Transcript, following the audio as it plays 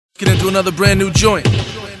Get into another brand new joint.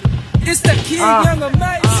 It's the kid, Young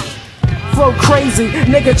Amazing. Flow crazy,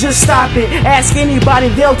 nigga, just stop it. Ask anybody,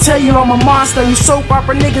 they'll tell you I'm a monster. You soap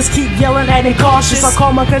opera niggas keep yelling at and cautious. I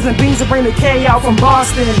call my cousin Beans to bring the K out from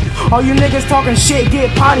Boston. All you niggas talking shit,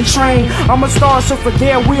 get potty trained. I'm a star, so for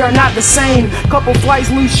there we are not the same. Couple flights,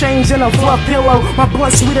 loose change, and a fluff pillow. My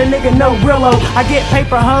blunt sweeter, nigga, no Brillo. I get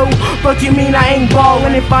paper, hoe. Fuck you mean I ain't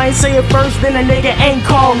ballin'? If I ain't say it first, then a nigga ain't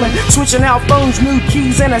callin'. Switching out phones, new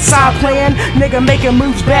keys, and a side plan. Nigga making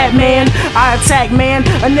moves, Batman. I attack, man.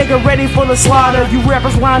 A nigga ready for the slaughter. You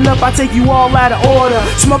rappers line up, I take you all out of order.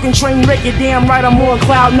 Smoking train wreck, you damn right I'm on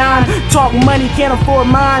cloud 9. Talk money, can't afford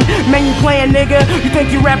mine. Man, you playing, nigga. You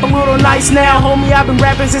think you rap a little nice now? Homie, I've been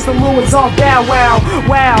rapping since the Lewis off Bow Wow.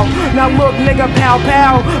 Wow. Now look, nigga, pow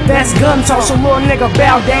pow. That's gun talk, so little nigga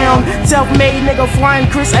bow down. Self-made nigga flying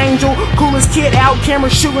Chris Angel. Coolest kid out, camera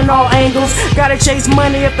shooting all angles. Gotta chase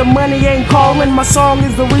money if the money ain't calling. My song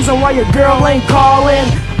is the reason why your girl ain't calling.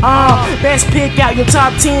 Best pick out your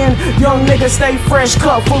top 10. Young nigga stay fresh,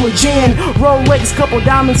 cup full of gin. Rolex, couple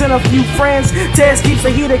diamonds and a few friends. Tez keeps the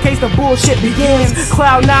heat in case the bullshit begins.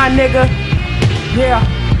 Cloud 9 nigga. Yeah.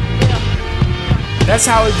 That's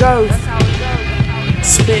how it goes.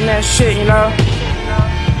 Spitting that shit, you know.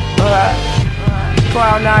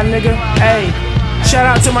 Cloud 9 nigga. Hey. Shout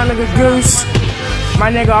out to my nigga Goose.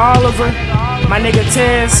 My nigga Oliver. My nigga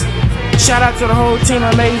Tez. Shout out to the whole team,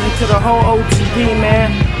 amazing, to the whole OTD,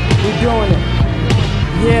 man. We doing it.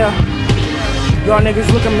 Yeah. Y'all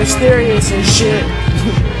niggas looking mysterious and shit.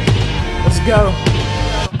 Let's go.